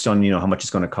focused on how much it's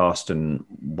going to cost and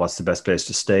what's the best place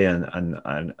to stay and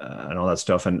all that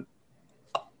stuff. And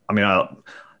I mean,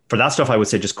 for that stuff, I would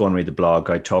say just go and read the blog.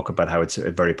 I talk about how it's a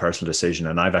very personal decision,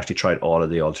 and I've actually tried all of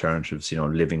the alternatives.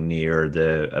 Living near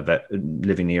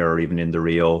or even in the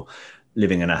Rio,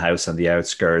 living in a house on the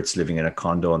outskirts, living in a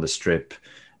condo on the Strip,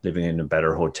 living in a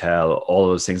better hotel, all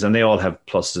those things, and they all have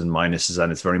pluses and minuses,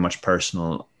 and it's very much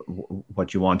personal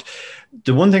what you want.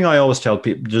 The one thing I always tell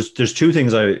people, there's 2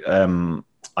 things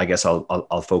I guess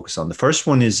I'll focus on. The first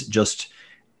one is just,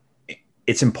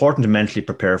 it's important to mentally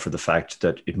prepare for the fact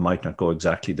that it might not go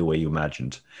exactly the way you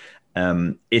imagined.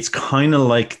 It's kind of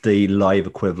like the live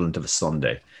equivalent of a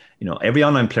Sunday. Every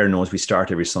online player knows we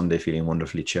start every Sunday feeling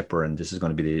wonderfully chipper, and this is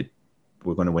going to be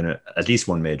we're going to win at least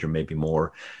one major, maybe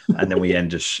more. And then we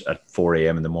end it at 4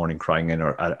 a.m. in the morning crying in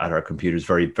at our computers,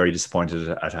 very, very disappointed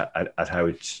at how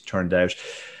it turned out.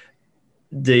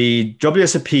 The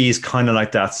WSOP is kind of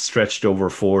like that, stretched over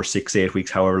 4, 6, 8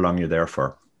 weeks, however long you're there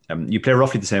for. You play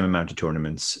roughly the same amount of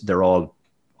tournaments. They're all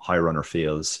high runner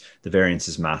fields. The variance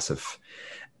is massive.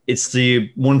 It's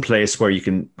the one place where you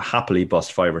can happily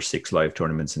bust 5 or 6 live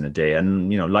tournaments in a day. And,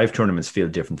 live tournaments feel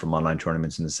different from online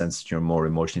tournaments in the sense that you're more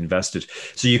emotionally invested.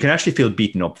 So you can actually feel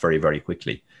beaten up very, very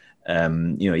quickly.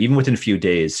 Even within a few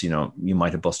days, you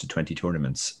might have busted 20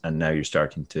 tournaments and now you're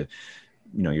starting to,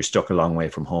 you're stuck a long way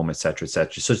from home, et cetera, et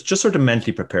cetera. So it's just sort of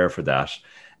mentally prepare for that.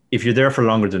 If you're there for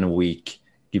longer than a week,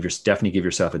 definitely give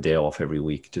yourself a day off every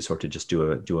week to sort of just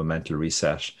do a mental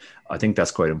reset. I think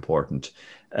that's quite important.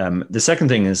 The second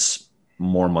thing is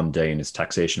more mundane, is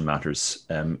taxation matters.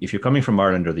 If you're coming from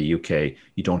Ireland or the UK,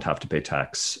 you don't have to pay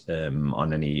tax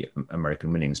on any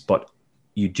American winnings, but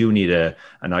you do need an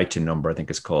ITIN number, I think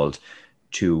it's called,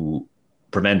 to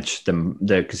prevent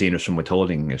the casinos from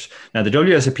withholding it. Now, the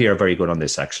WSOP are very good on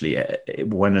this, actually.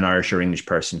 When an Irish or English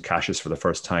person cashes for the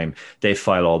first time, they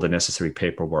file all the necessary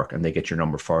paperwork and they get your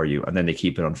number for you, and then they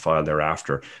keep it on file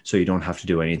thereafter, so you don't have to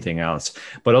do anything else.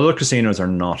 But other casinos are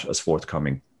not as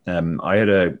forthcoming. I had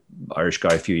an Irish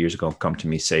guy a few years ago come to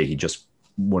me, say he just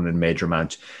won a major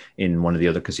amount in one of the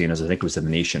other casinos. I think it was the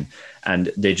Venetian,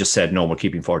 and they just said, "No, we're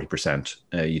keeping 40%.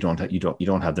 You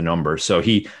don't have the number." So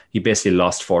he basically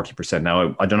lost 40%.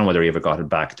 Now I don't know whether he ever got it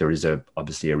back. There is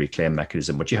obviously a reclaim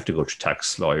mechanism, but you have to go through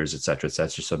tax lawyers, etc.,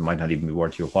 etc. So it might not even be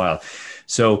worth your while.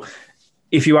 So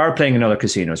if you are playing in other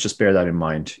casinos, just bear that in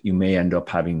mind. You may end up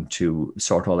having to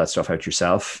sort all that stuff out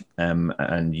yourself,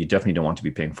 and you definitely don't want to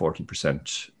be paying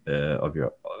 40% of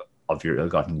your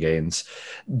ill-gotten gains.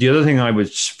 The other thing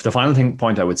the final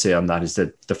point I would say on that is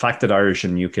that the fact that Irish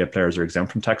and UK players are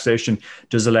exempt from taxation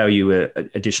does allow you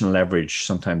additional leverage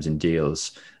sometimes in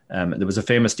deals. There was a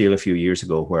famous deal a few years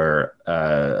ago where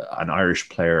an Irish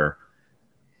player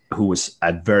who was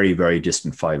at very, very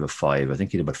distant 5 of 5, I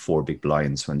think he had about 4 big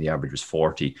blinds when the average was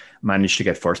 40, managed to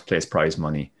get first place prize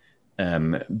money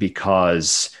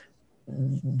because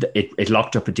it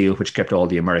locked up a deal which kept all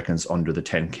the Americans under the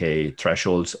 10K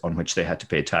threshold on which they had to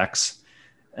pay tax.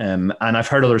 And I've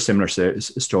heard other similar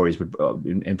stories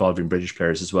involving British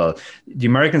players as well. The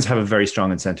Americans have a very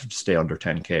strong incentive to stay under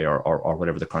 10K or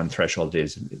whatever the current threshold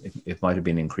is. It might have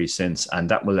been increased since, and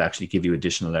that will actually give you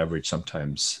additional leverage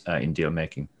sometimes in deal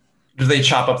making. Do they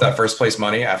chop up that first place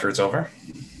money after it's over?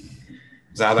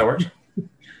 Is that how that works?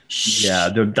 Yeah,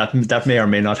 that may or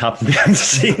may not happen behind the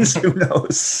scenes. Who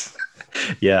knows?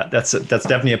 Yeah, that's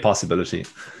definitely a possibility.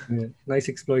 Yeah, nice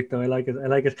exploit, though. I like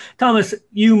it. Thomas,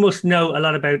 you must know a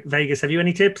lot about Vegas. Have you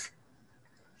any tips?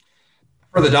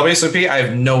 For the WSOP, I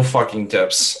have no fucking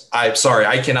tips. I'm sorry,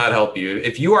 I cannot help you.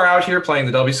 If you are out here playing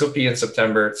the WSOP in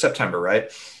September, right?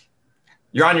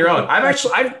 You're on your own.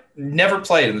 I've never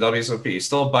played in the WSOP.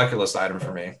 Still a bucket list item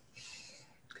for me.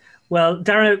 Well,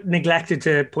 Dara neglected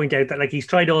to point out that he's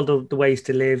tried all the ways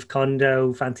to live: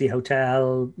 condo, fancy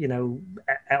hotel,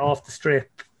 off the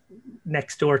strip,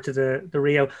 next door to the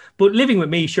Rio. But living with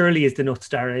me surely is the nuts,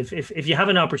 Dara. If you have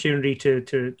an opportunity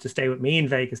to stay with me in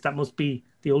Vegas, that must be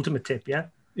the ultimate tip, yeah?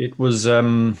 It was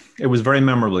very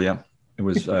memorable, yeah. It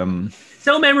was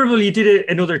so memorable you did it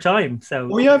another time.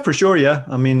 So yeah, for sure, yeah.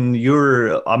 I mean,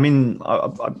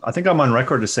 I think I'm on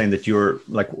record as saying that you're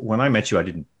when I met you, I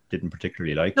didn't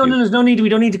particularly like you. No, there's no need. We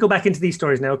don't need to go back into these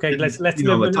stories now. Okay, let's. I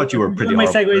thought you were pretty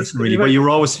segues, really, but you're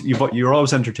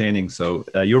always entertaining. So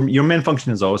your main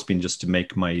function has always been just to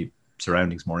make my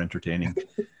surroundings more entertaining.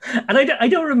 And I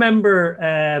don't remember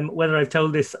whether I've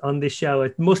told this on this show.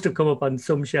 It must have come up on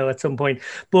some show at some point.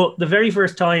 But the very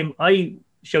first time I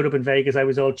showed up in Vegas, I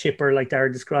was all chipper, like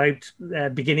Dara described,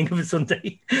 beginning of a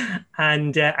Sunday,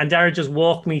 and Dara just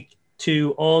walked me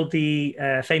to all the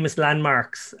famous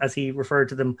landmarks, as he referred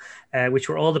to them, which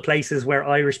were all the places where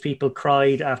Irish people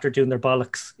cried after doing their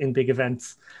bollocks in big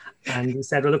events. And he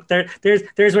said, well, look,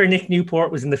 there's where Nick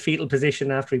Newport was in the fetal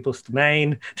position after he busted the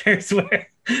main. There's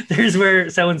where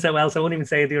so-and-so else, I won't even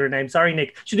say the other name. Sorry,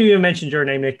 Nick. Shouldn't even mentioned your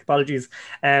name, Nick. Apologies.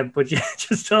 But yeah,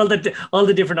 just all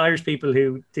the different Irish people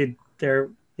who did their,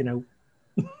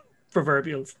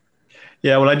 proverbials.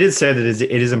 Yeah, well, I did say that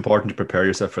it is important to prepare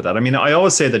yourself for that. I mean, I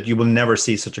always say that you will never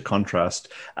see such a contrast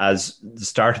as the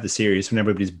start of the series when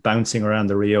everybody's bouncing around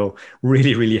the Rio,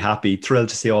 really, really happy, thrilled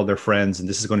to see all their friends, and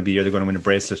this is going to be they're going to win a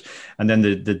bracelet. And then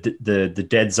the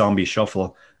dead zombie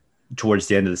shuffle towards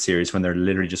the end of the series when they're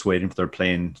literally just waiting for their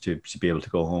plane to be able to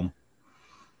go home.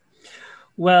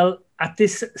 Well, at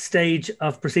this stage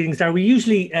of proceedings, Dara, we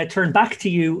usually turn back to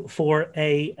you for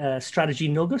a strategy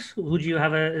nugget. Would you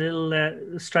have a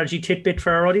little strategy tidbit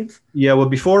for our audience? Yeah, well,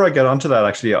 before I get onto that,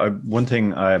 actually, one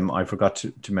thing I forgot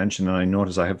to mention, and I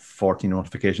noticed I have 40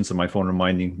 notifications on my phone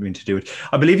reminding me to do it.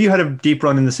 I believe you had a deep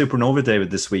run in the Supernova,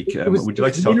 David, this week. Would you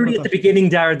like to talk about that? At the beginning,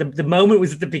 Dara. The moment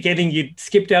was at the beginning. You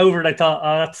skipped over and I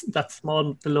thought, that's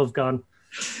small, the love gone.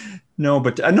 No,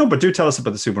 but do tell us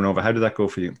about the Supernova. How did that go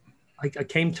for you? I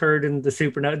came third in the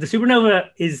Supernova. The Supernova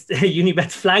is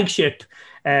Unibet's flagship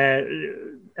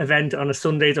event on a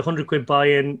Sunday. It's £100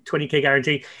 buy-in, 20k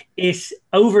guarantee. It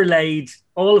overlaid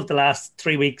all of the last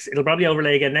 3 weeks. It'll probably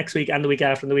overlay again next week and the week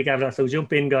after and the week after that. So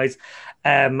jump in, guys.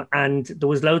 And there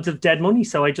was loads of dead money.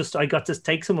 So I got to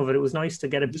take some of it. It was nice to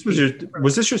get it.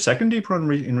 Was this your second deep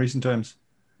run in recent times?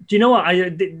 Do you know what? I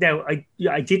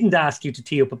didn't ask you to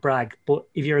tee up a brag, but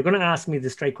if you're going to ask me the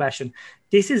straight question,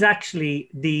 this is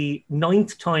actually the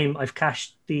 9th time I've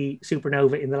cashed the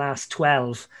Supernova in the last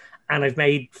 12, and I've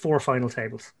made 4 final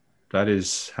tables. That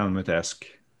is Hellmuth-esque.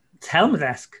 It's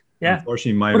Hellmuth-esque. Yeah.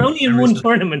 Unfortunately, but only in one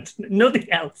tournament,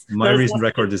 nothing else. My recent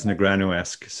record is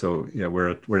Negreanu-esque. So yeah,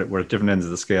 we're at different ends of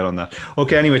the scale on that.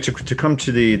 Okay, anyway, to come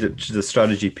to the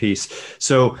strategy piece.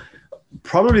 So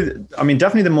probably, I mean,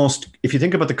 definitely the most, if you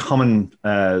think about the common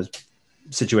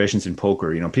situations in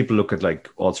poker, people look at like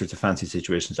all sorts of fancy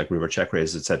situations like river check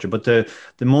raises, etc. But the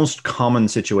most common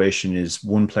situation is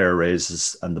one player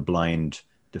raises and the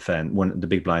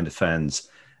big blind defends.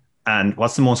 And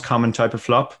what's the most common type of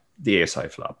flop? The ace high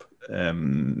flop. There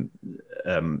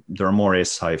are more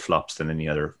ace high flops than any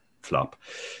other flop.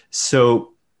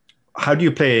 So how do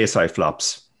you play ace high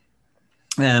flops?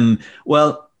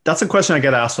 Well, that's a question I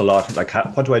get asked a lot. Like,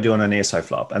 what do I do on an ace high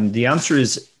flop? And the answer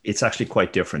is it's actually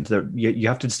quite different. You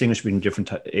have to distinguish between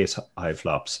different ace high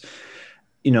flops.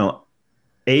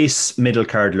 Ace middle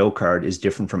card, low card is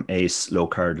different from ace low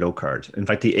card, low card. In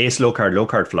fact, the ace low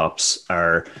card flops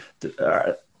are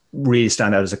really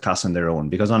stand out as a class on their own,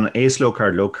 because on an ace low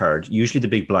card, usually the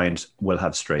big blind will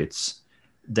have straights.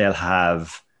 They'll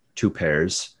have two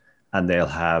pairs, and they'll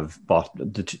have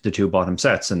the two bottom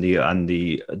sets, and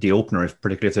the opener,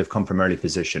 particularly if they've come from early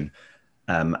position,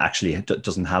 actually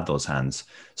doesn't have those hands.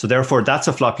 So therefore, that's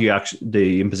a flop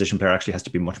the imposition player actually has to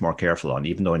be much more careful on,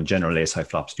 even though in general ace high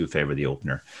flops do favor the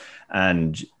opener.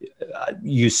 And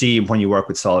you see when you work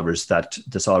with solvers that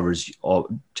the solvers all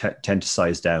tend to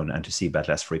size down and to see bet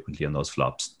less frequently on those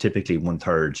flops. Typically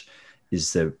 1/3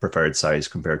 is the preferred size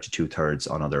compared to 2/3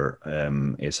 on other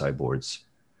ace high boards.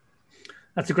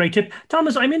 That's a great tip.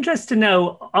 Thomas, I'm interested to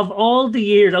know, over all the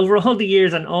years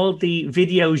and all the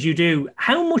videos you do,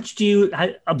 how much do you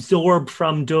absorb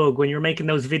from Doug when you're making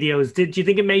those videos? Do you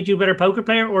think it made you a better poker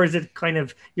player, or is it kind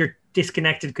of you're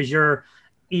disconnected because your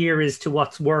ear is to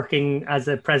what's working as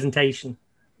a presentation?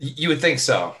 You would think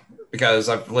so, because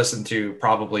I've listened to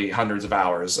probably hundreds of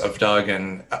hours of Doug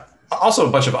and also a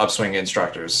bunch of upswing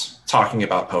instructors talking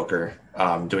about poker,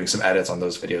 doing some edits on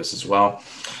those videos as well.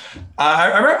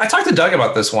 I talked to Doug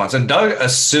about this once, and Doug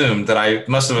assumed that I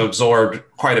must have absorbed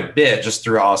quite a bit just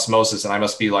through osmosis, and I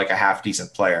must be like a half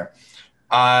decent player.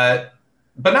 But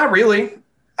not really.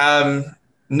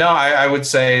 No, I would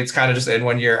say it's kind of just in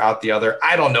one year, out the other.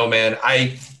 I don't know, man.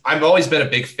 I've always been a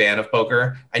big fan of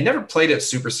poker. I never played it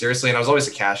super seriously, and I was always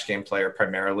a cash game player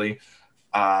primarily.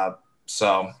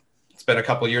 So it's been a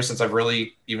couple of years since I've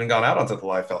really even gone out onto the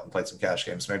live field and played some cash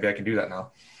games. Maybe I can do that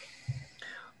now.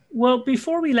 Well,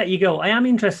 before we let you go, I am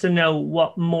interested to know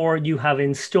what more you have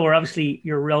in store. Obviously,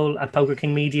 your role at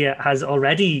PokerKing Media has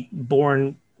already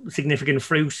borne significant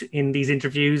fruit in these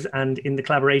interviews and in the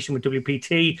collaboration with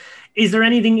WPT. Is there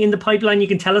anything in the pipeline you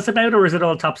can tell us about, or is it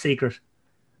all top secret?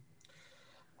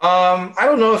 I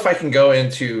don't know if I can go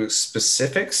into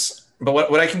specifics, but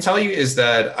what I can tell you is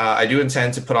that I do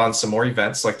intend to put on some more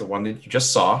events like the one that you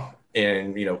just saw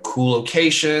in, cool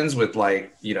locations with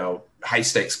high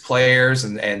stakes players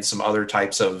and some other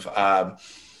types of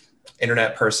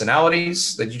internet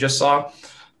personalities that you just saw.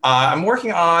 I'm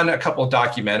working on a couple of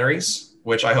documentaries,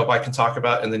 which I hope I can talk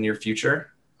about in the near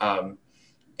future.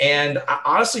 And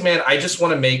honestly, man, I just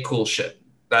want to make cool shit.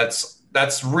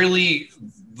 That's really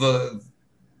the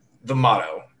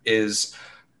motto is,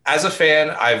 as a fan,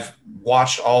 I've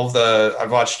watched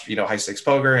High Stakes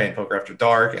Poker and Poker After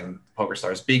Dark and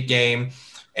PokerStars Big Game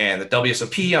and the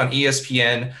WSOP on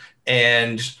ESPN.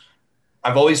 And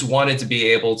I've always wanted to be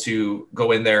able to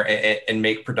go in there and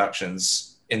make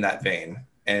productions in that vein.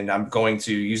 And I'm going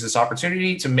to use this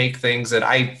opportunity to make things that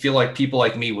I feel like people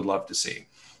like me would love to see.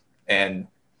 And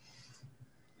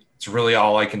it's really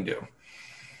all I can do.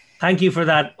 Thank you for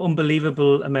that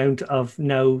unbelievable amount of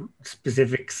no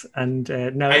specifics and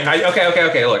no.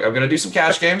 Okay. Look, I'm going to do some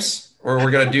cash games.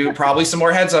 We're going to do probably some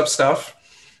more heads up stuff.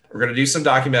 We're going to do some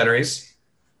documentaries.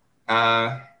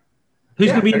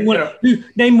 Who's going to be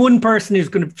name one person who's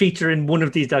going to feature in one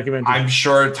of these documentaries? I'm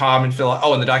sure Tom and Phil.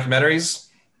 Oh, in the documentaries?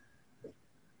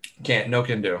 Can't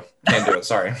do it.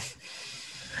 Sorry.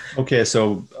 Okay,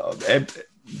 so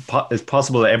it's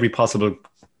possible that every possible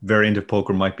variant of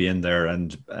poker might be in there,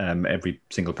 and every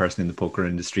single person in the poker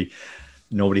industry,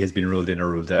 nobody has been ruled in or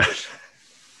ruled out.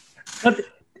 But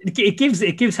it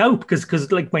gives hope,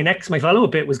 because like my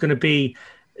follow-up bit was going to be,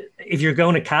 if you're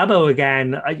going to Cabo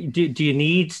again, do you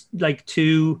need like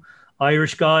two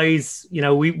Irish guys?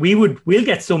 We'll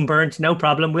get sunburnt, no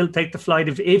problem. We'll take the flight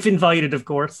if invited, of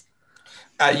course.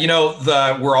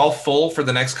 We're all full for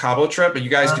the next Cabo trip, but you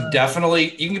guys can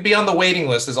you can be on the waiting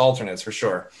list as alternates for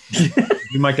sure.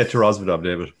 You might get to Rosvedov,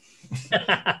 David.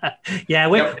 Yeah,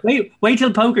 wait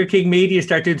till PokerKing Media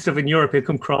start doing stuff in Europe. He'll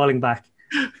come crawling back.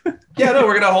 Yeah, no,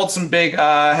 we're gonna hold some big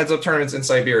heads-up tournaments in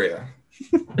Siberia.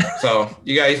 So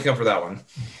you guys can come for that one.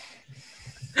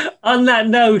 On that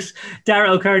note,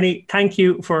 Dara O'Kearney, thank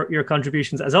you for your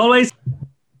contributions as always.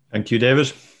 Thank you,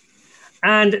 David.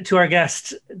 And to our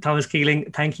guest, Thomas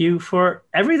Keeling, thank you for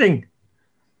everything.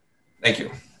 Thank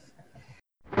you.